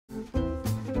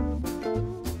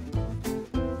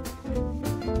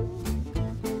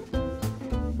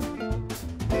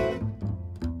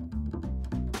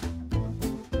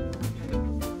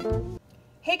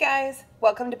Hey guys,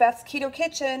 welcome to Beth's Keto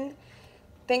Kitchen.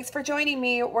 Thanks for joining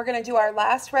me. We're going to do our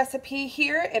last recipe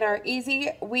here in our easy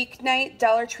weeknight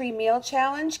Dollar Tree meal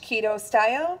challenge, keto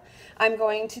style. I'm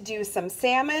going to do some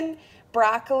salmon,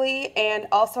 broccoli, and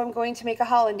also I'm going to make a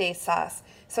hollandaise sauce.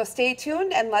 So stay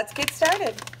tuned and let's get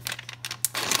started.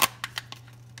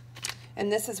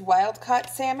 And this is wild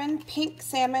caught salmon, pink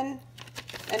salmon,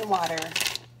 and water.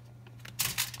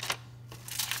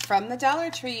 From the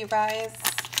Dollar Tree, you guys.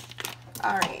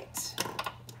 All right.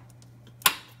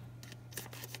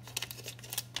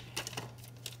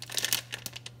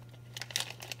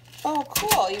 Oh,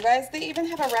 cool. You guys, they even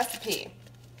have a recipe.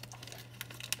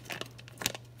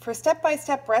 For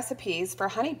step-by-step recipes for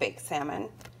honey baked salmon,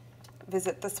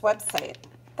 visit this website.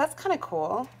 That's kind of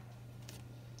cool.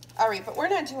 All right, but we're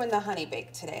not doing the honey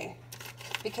baked today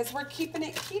because we're keeping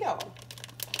it keto.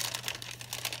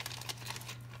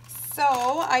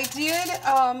 So I did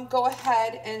go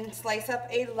ahead and slice up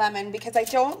a lemon because I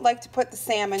don't like to put the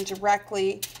salmon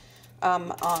directly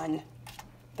on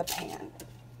the pan.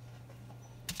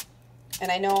 And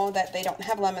I know that they don't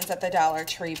have lemons at the Dollar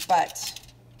Tree, but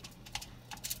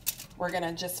we're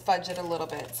gonna just fudge it a little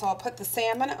bit. So I'll put the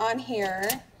salmon on here.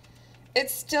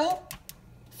 It's still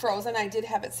frozen. I did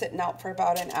have it sitting out for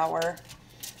about an hour,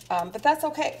 but that's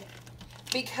okay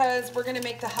because we're gonna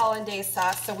make the hollandaise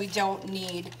sauce, so we don't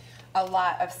need a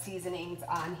lot of seasonings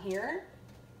on here.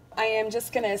 I am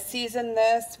just gonna season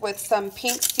this with some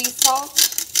pink sea salt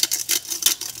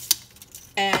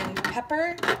and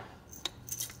pepper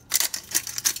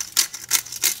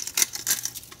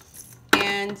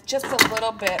and just a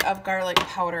little bit of garlic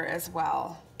powder as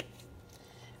well.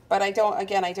 But I don't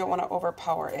want to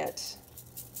overpower it.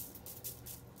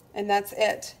 And that's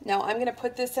it. Now I'm gonna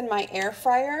put this in my air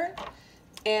fryer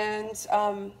and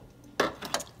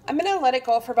I'm going to let it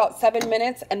go for about 7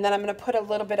 minutes, and then I'm going to put a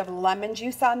little bit of lemon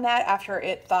juice on that after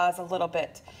it thaws a little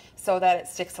bit so that it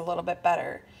sticks a little bit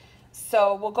better.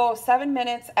 So we'll go 7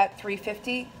 minutes at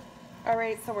 350. All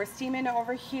right, so we're steaming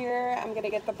over here. I'm going to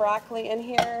get the broccoli in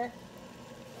here.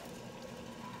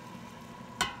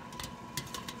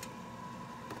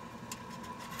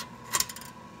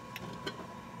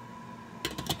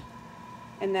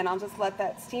 And then I'll just let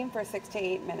that steam for 6 to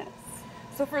 8 minutes.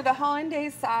 So for the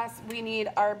hollandaise sauce, we need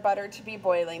our butter to be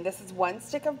boiling. This is 1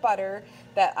 stick of butter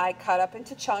that I cut up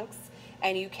into chunks,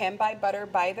 and you can buy butter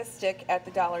by the stick at the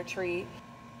Dollar Tree.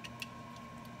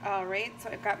 All right, so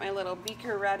I've got my little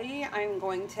beaker ready. I'm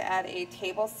going to add a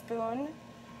tablespoon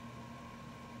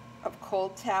of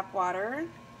cold tap water.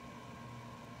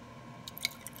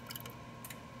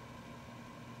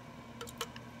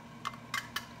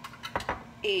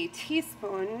 A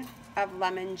teaspoon of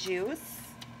lemon juice.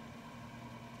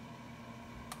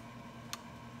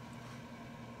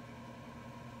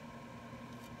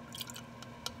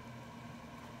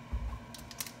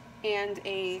 And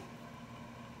a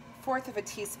 1/4 of a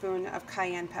teaspoon of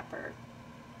cayenne pepper.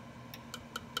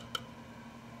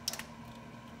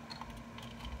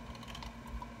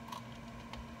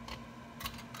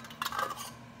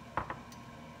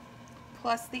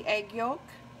 Plus the egg yolk.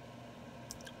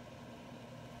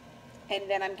 And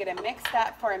then I'm going to mix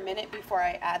that for a minute before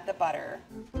I add the butter.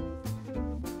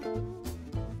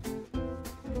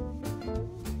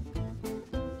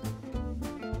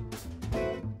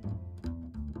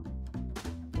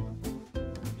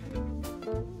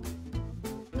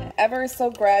 Ever so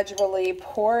gradually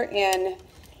pour in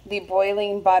the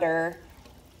boiling butter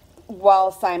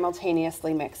while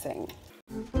simultaneously mixing.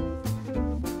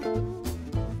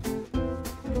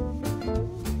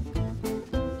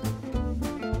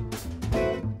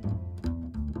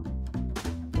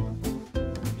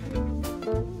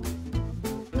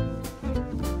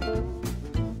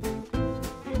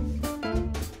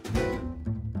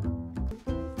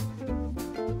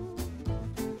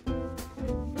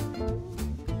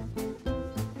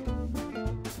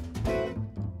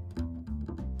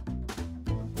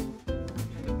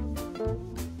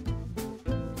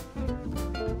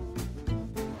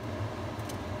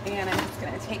 And I'm just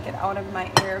going to take it out of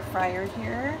my air fryer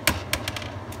here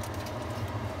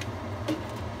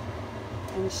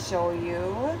and show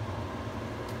you.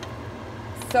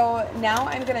 So now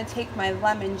I'm going to take my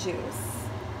lemon juice,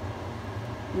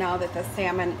 now that the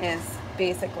salmon is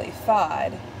basically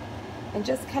thawed, and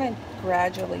just kind of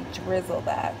gradually drizzle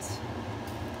that.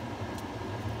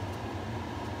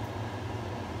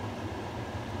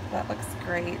 That looks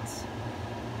great.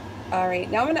 All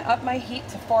right, now I'm gonna up my heat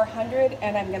to 400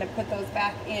 and I'm gonna put those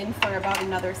back in for about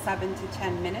another 7 to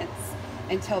 10 minutes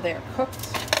until they're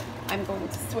cooked. I'm going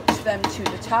to switch them to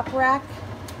the top rack.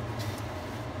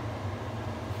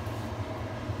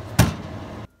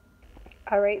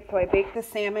 All right, so I baked the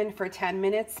salmon for 10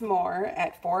 minutes more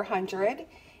at 400,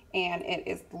 and it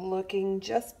is looking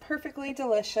just perfectly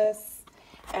delicious.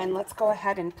 And let's go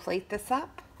ahead and plate this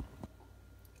up.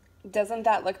 Doesn't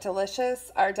that look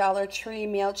delicious? Our Dollar Tree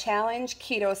Meal Challenge,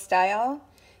 keto style.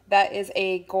 That is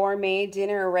a gourmet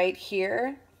dinner right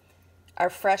here. Our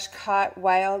fresh caught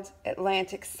wild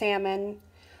Atlantic salmon,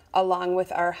 along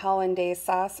with our Hollandaise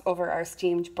sauce over our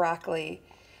steamed broccoli.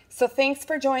 So thanks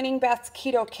for joining Beth's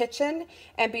Keto Kitchen,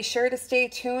 and be sure to stay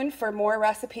tuned for more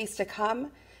recipes to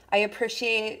come. I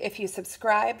appreciate if you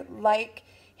subscribe, like,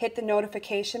 hit the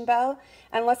notification bell,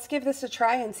 and let's give this a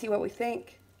try and see what we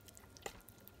think.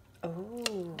 Oh,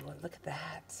 look at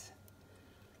that.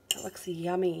 That looks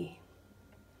yummy.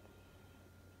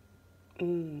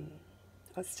 Oh,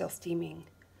 it's still steaming.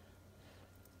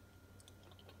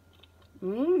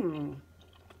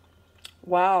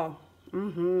 Wow.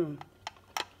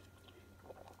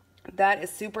 That is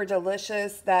super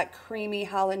delicious. That creamy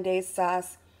Hollandaise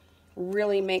sauce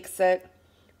really makes it.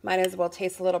 Might as well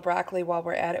taste a little broccoli while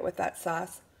we're at it with that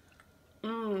sauce.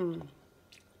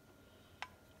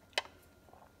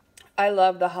 I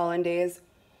love the Hollandaise.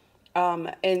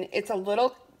 And it's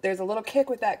there's a little kick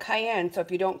with that cayenne. So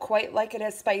if you don't quite like it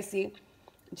as spicy,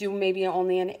 do maybe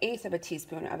only 1/8 of a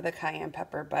teaspoon of the cayenne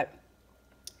pepper, but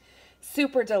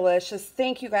super delicious.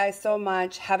 Thank you guys so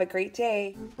much. Have a great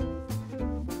day.